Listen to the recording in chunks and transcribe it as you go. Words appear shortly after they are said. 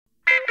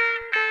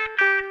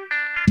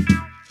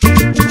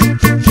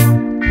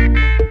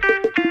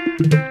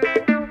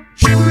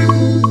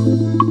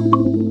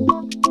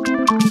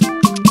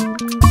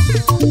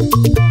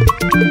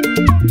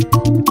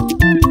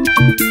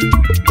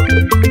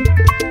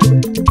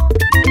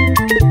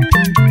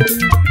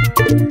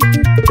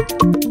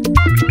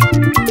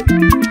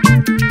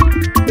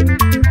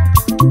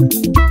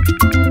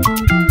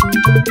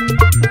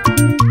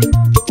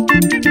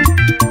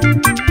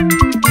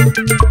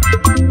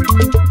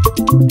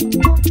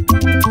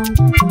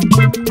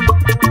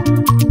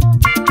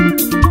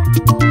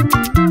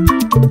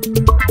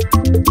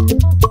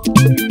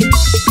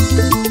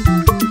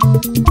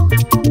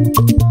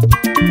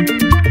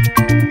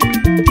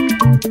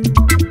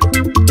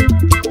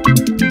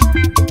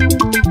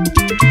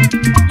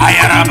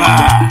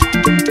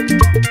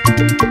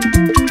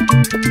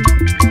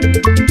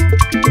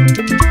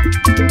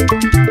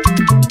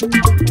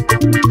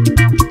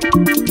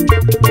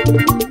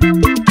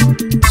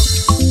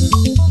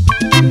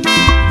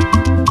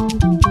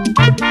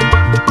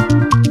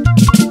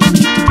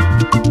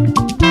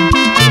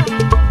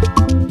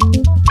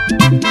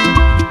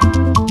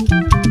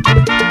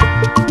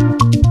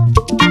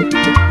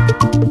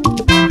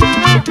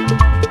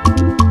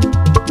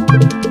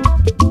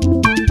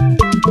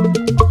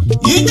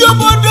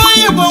Obodo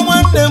Oyibo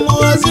nwanne m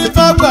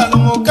ozifa gwara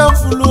m ka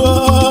mfulu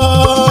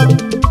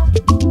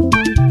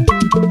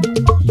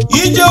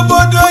ije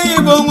obodo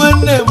Oyibo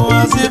nwanne m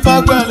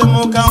ozifa gwara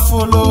m ka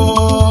mfulu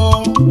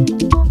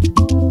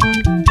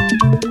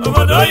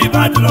Obodo Oyibo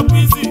adịrọ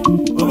kwisi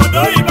Obodo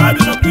Oyibo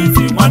adịrọ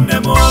kwisi nwanne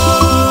m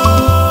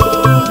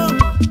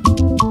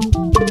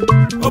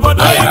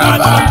Obodo Oyibo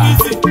adịrọ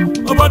kwisi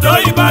Obodo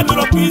Oyibo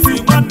adịrọ kwisi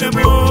nwanne m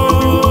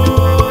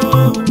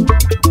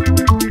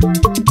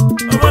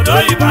Obodo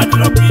Oyibo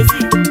adịrọ kwisi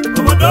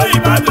Obodo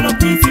Oyibo adịrọ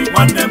kwisi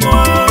nwanne m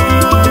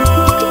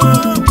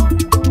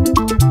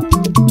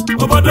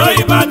Obodo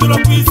Oyibo adịrọ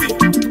kwisi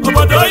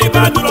Obodo Oyibo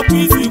adịrọ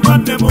kwisi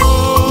nwanne m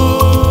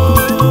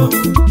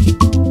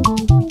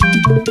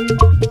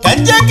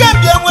Kanje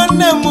kambia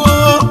nwanne m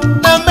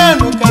na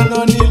menu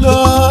kanonilo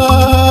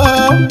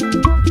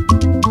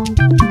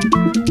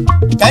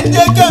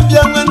Kanje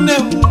kambia nwanne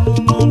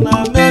m na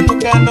menu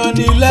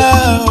kanonila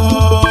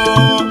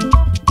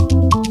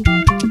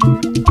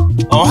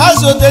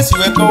Ohazo desi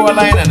weko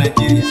wala na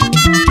Nigeria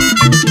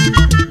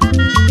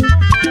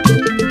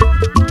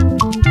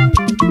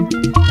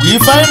We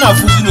find a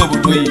fuzi no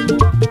Obodo Oyibo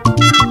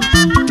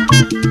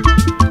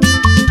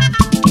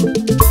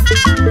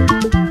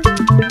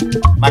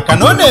Maka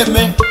na ọ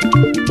na-eme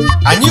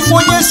anyị fu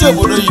onye si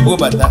Obodo Oyibo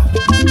bata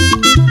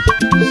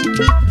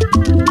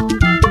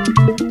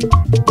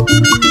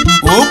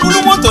o buru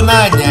moto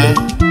n'anya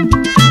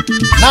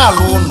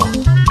na-alụ ụlọ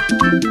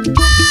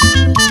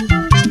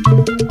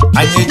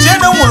anyị eje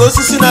na nwere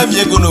osisi na-amị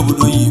ego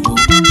n'Obodo Oyibo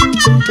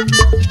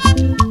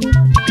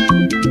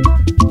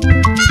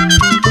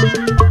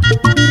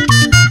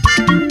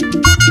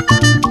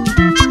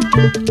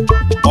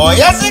ọ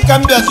ya sị ka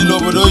m bịaziri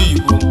Obodo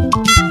Oyibo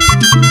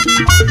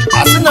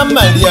asina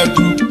Maria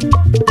group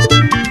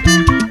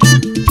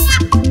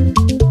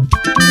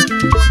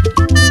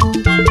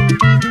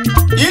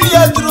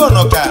Ilia duro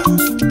noka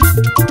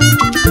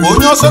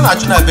onye ọsọ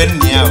na-achụ na be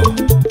nne ya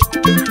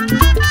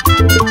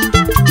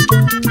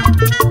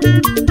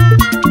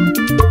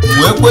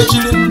wee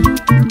kwechiri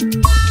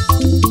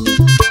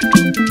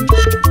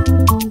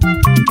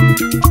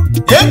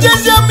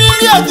ejezie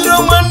mmiri adịrọ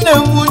nwanne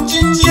m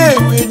njinji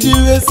ewe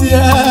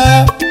jiwesia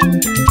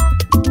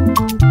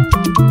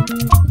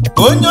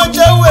onye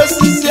ọcha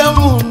wesisi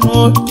amụnụ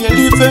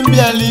kele ife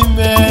mbịala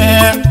ime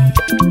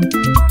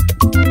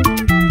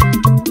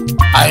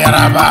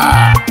ayaraba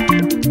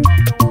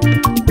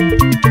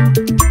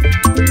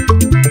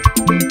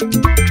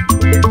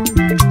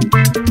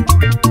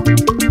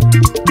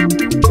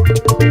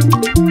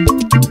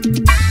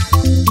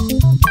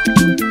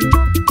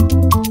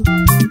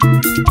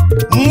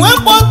mwe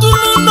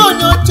kpọtụrụ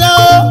n'onye ọcha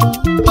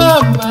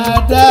mama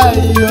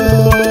dayo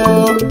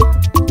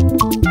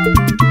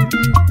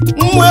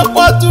mwe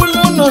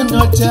kpọtụrụ n'onye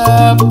ọcha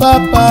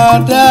papa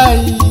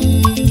dayi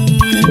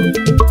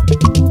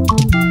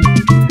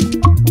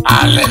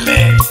alele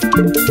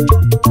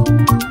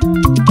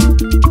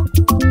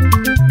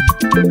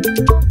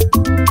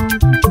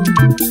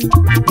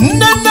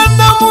nne m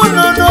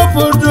nọ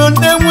n'obodo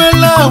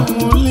na-enwela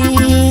anwụli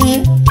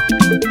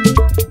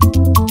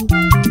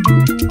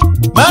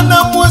mana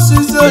m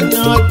sizi onye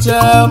ọcha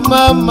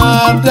mama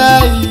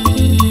dayi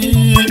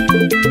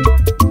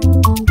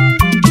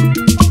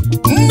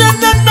nne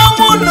m nọ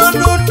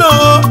n'ụlọ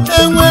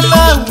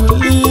enwela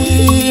anwụli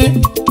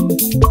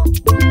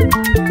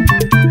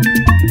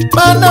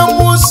mana m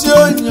si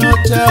onye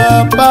ọcha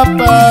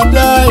papa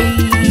dayi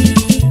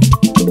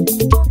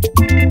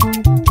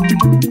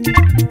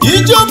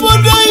ije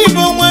Obodo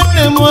Oyibo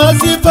nwanne m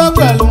ozifa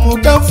gwara m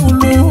ka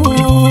mfulu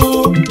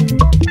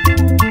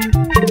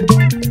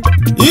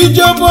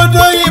ije Obodo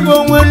Oyibo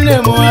nwanne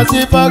m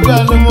ozifa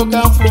gwara m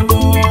ka mfulu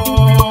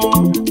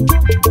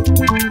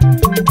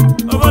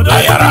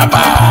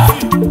ayaraba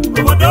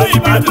Obodo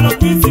Oyibo adịrọ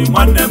kwisi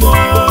nwanne m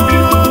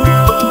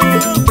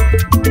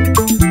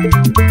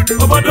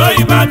Obodo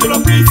Oyibo adịrọ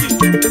kwisi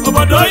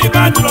Obodo Oyibo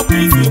adịrọ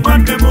kwisi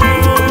nwanne m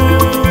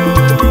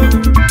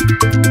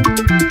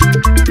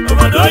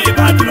Obodo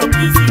Oyibo adịrọ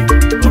kwisi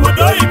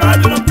Obodo Oyibo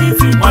adịrọ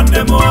kwisi nwanne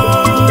m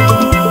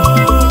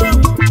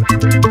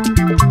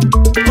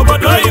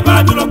Obodo Oyibo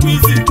adịrọ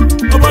kwisi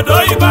Obodo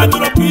Oyibo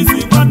adịrọ kwisi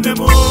nwanne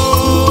m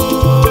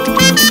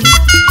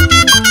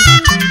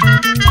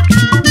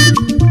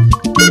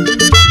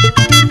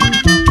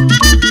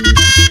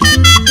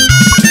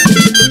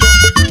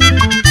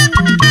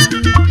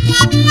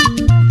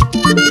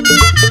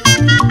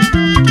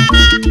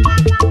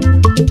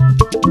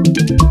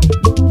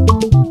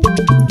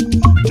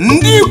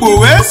ndị Igbo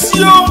wee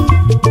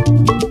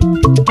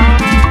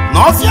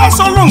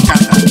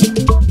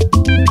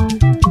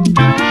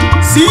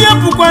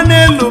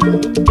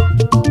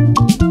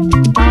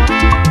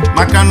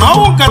na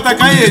ọwụ nkata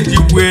ka ya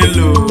ejikwu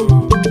elu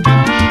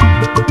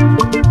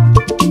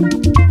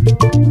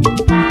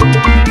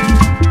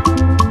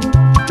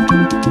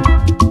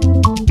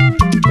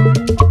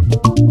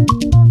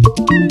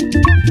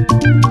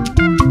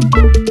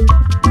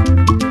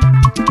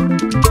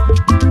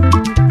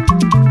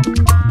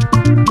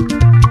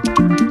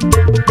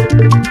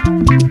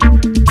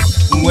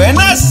mgbe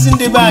na-asịsị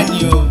ndị be anyị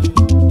o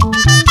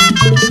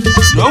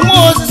na onwe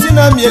osisi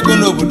na-amị ego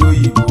n'obodo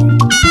oyibo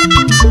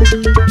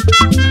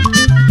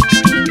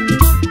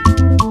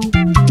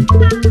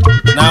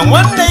na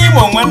nwanne ya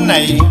ma nwanna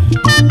ya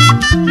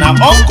na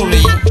ọnkụlụ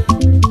ya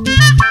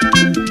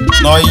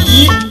na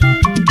oyiyi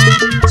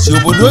si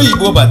obodo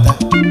oyibo bata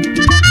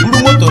buru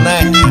moto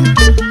n'anya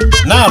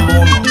na-alụ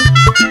ụlọ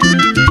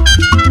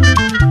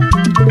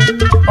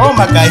ọ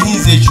maka ihe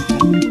ize chukwu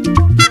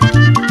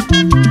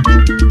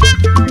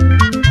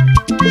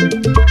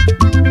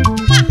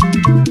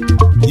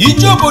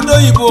ije obodo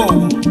oyibo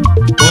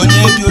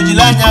onye dị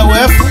ojili anya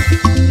wee fụ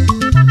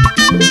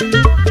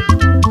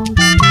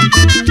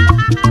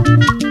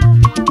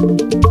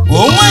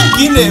onwe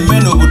nke ị na-eme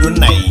n'obodo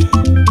nna ya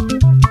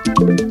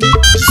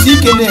si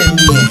ike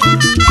na-eme ya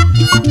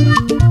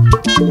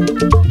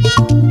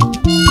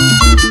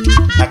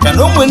maka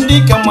na onwe ndị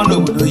ka mma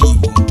n'obodo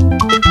oyibo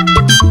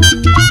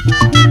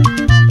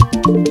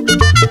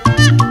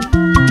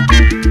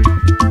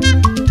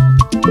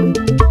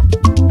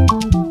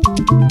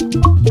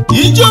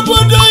ije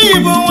obodo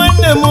oyibo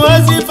nwanne m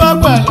hazi ife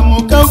akwalụ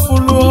m ka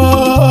mfụlụ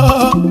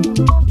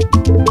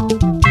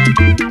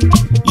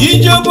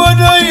ije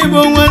obodo oyibo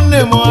nwanne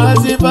m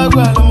hazi ife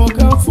akwalụ m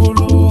ka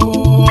mfụlụ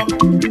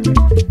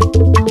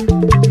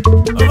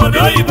obodo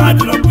oyibo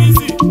adịrọ kwa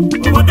isi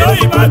obodo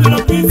oyibo adịrọ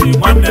kwa isi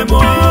nwanne m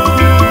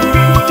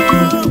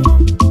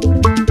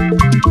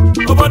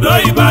obodo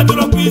oyibo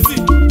adịrọ kwa isi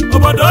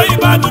obodo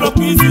oyibo adịrọ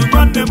kwa isi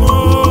nwanne m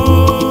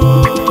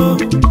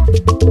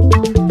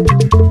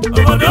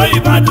obodo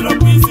oyibo adịrọ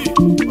kwa isi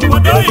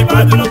obodo oyibo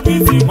adịrọ kwa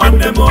isi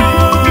nwanne m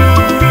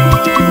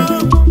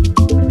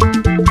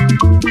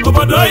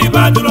obodo oyibo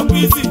adịrọ kwa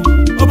isi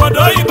obodo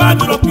oyibo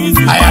adịrọ kwa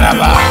isi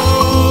ayaraba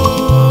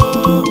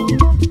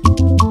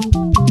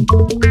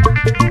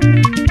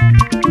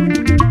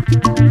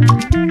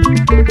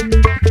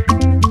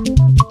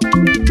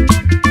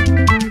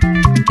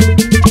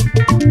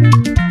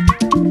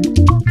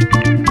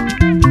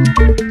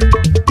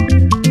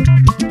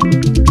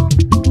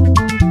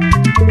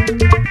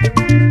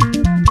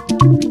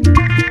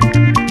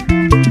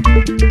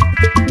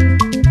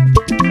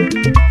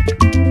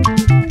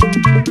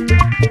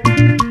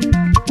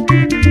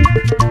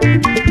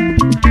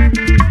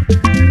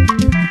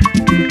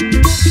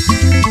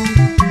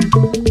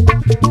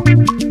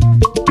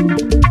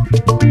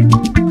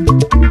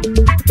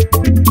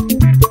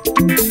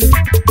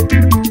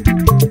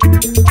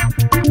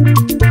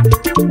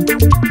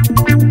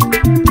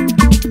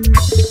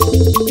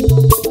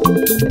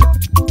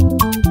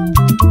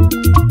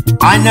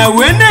anya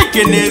wee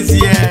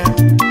na-ekenezie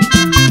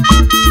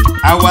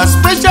our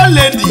special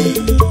lady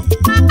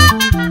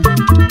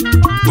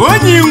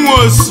onye inwe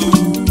osu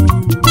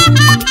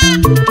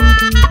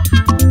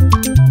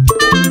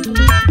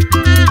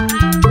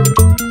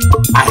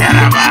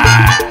ayaraba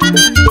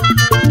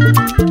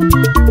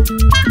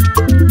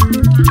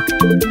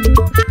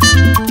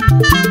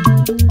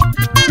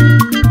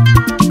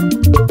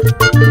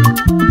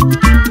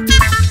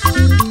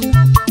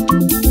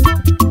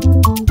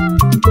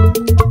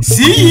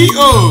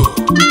CEO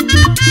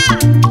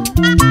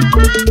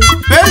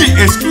very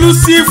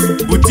exclusive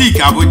boutique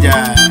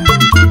Abuja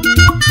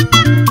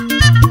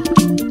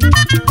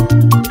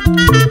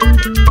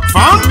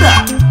founder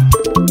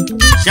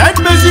Child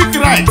Basic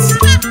Rights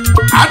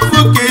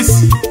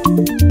Advocacy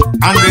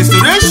and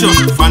Restoration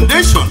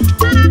Foundation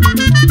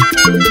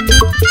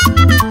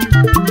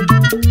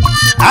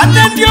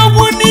Adandi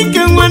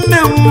Obunike nwanne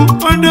m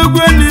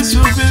odogweli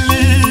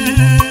subili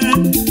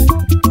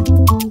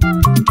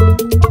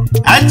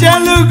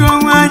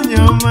ajalugo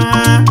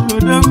nwanyoma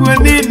odogwo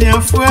nini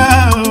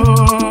afua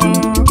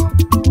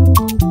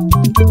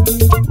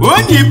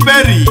onyi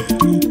peri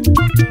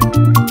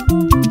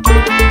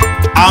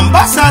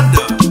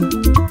ambassador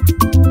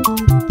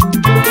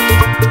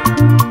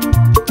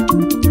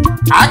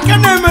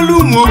akene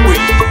melu mwogwe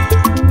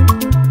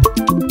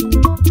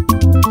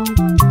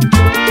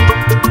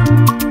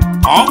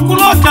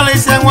okulo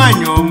kalise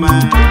nwanyoma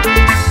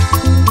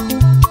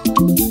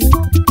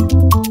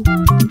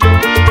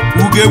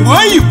ugegbe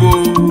oyibo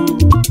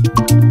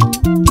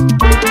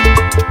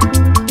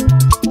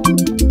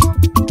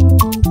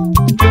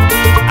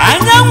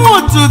anyanwụ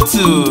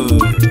ụtụtụ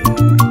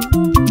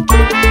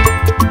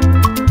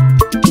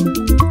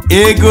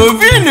ego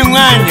vin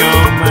nwanyị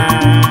ọma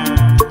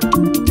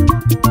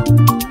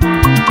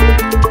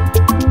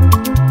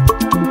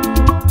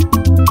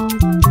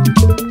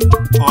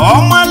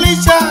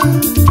ọmalịcha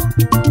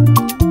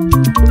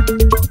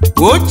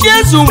ochie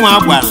eze ụmụ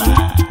agbala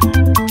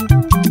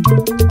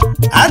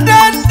ada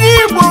ndị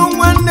Igbo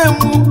nwanne m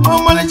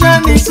ọmalịcha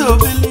n'isi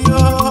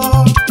obilio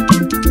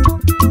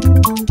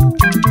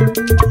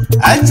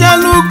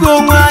ajalugo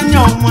nwa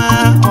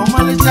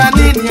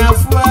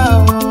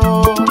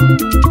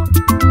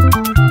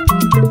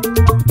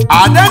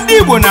Ada ndị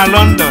Igbo na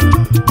London.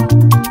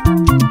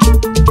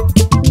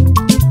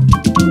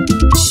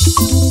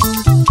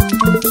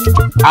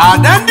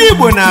 Ada ndị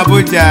Igbo na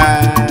Abuja.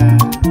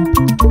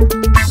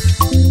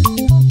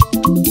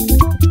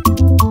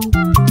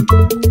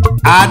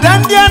 Ada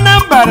ndị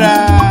Anambra.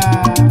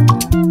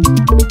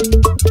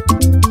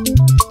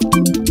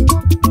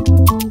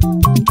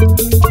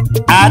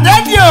 Ada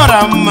dị ọra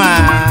mma.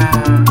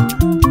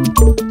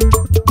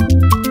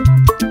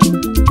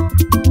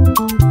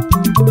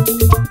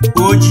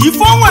 Oji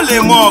ife onwele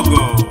m ọgụ.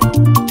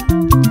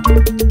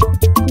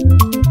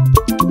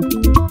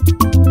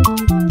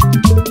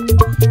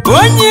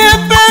 Onye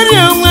beri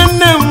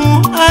nwanne m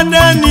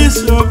Ada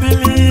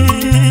n'isobili.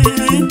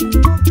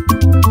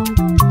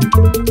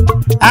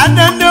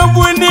 Ada ndị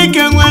ogbu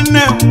n'ike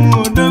nwanne m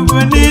odogwu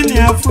n'ili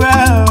afọ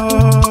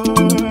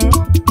ahụ.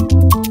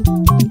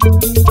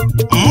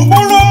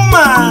 Mkpụrụ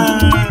mma.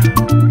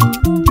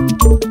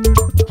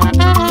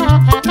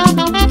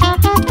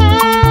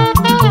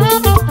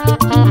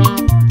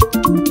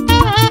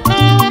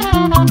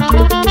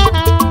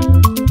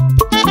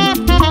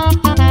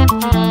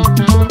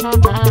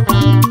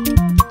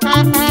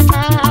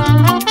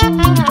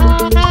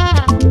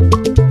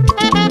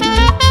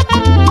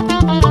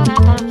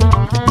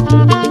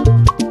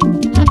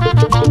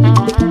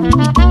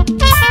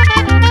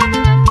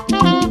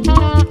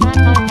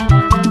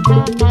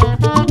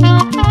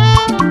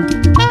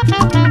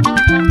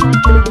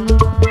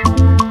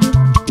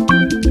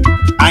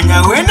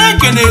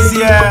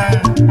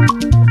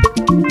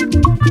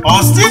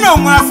 Ostino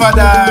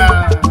Nwafada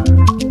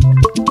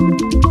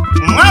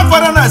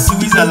na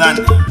Switzerland.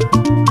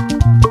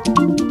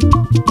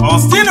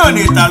 Ostino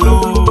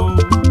n'Italo.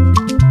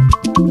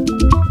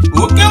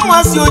 Oke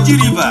nwasi Oji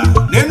River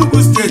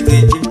n'Enugu steeti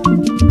eje.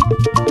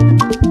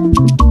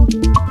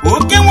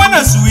 Oke nwa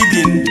na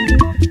Sweden.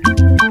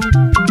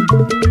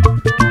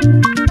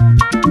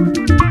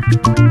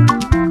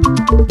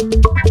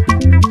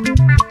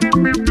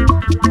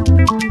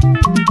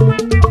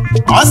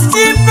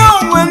 Ostino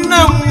nwanne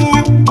m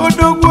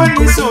odogwu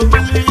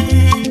n'isobili.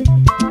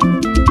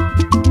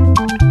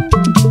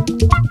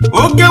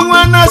 Oke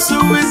nwa na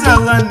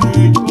Switzerland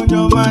onye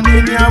ọma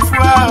n'ili afọ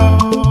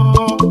ahụ.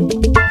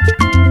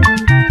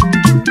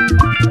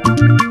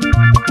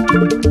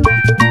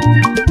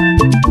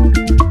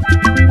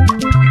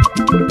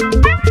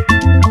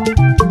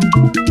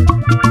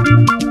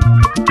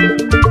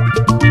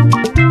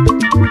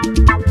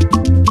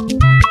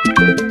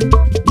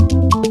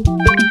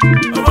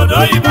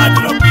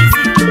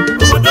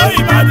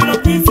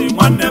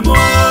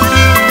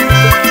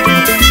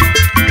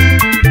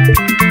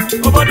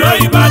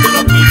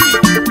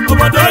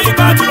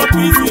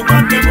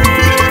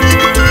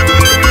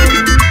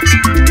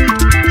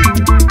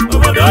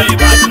 Obodo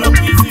Oyibo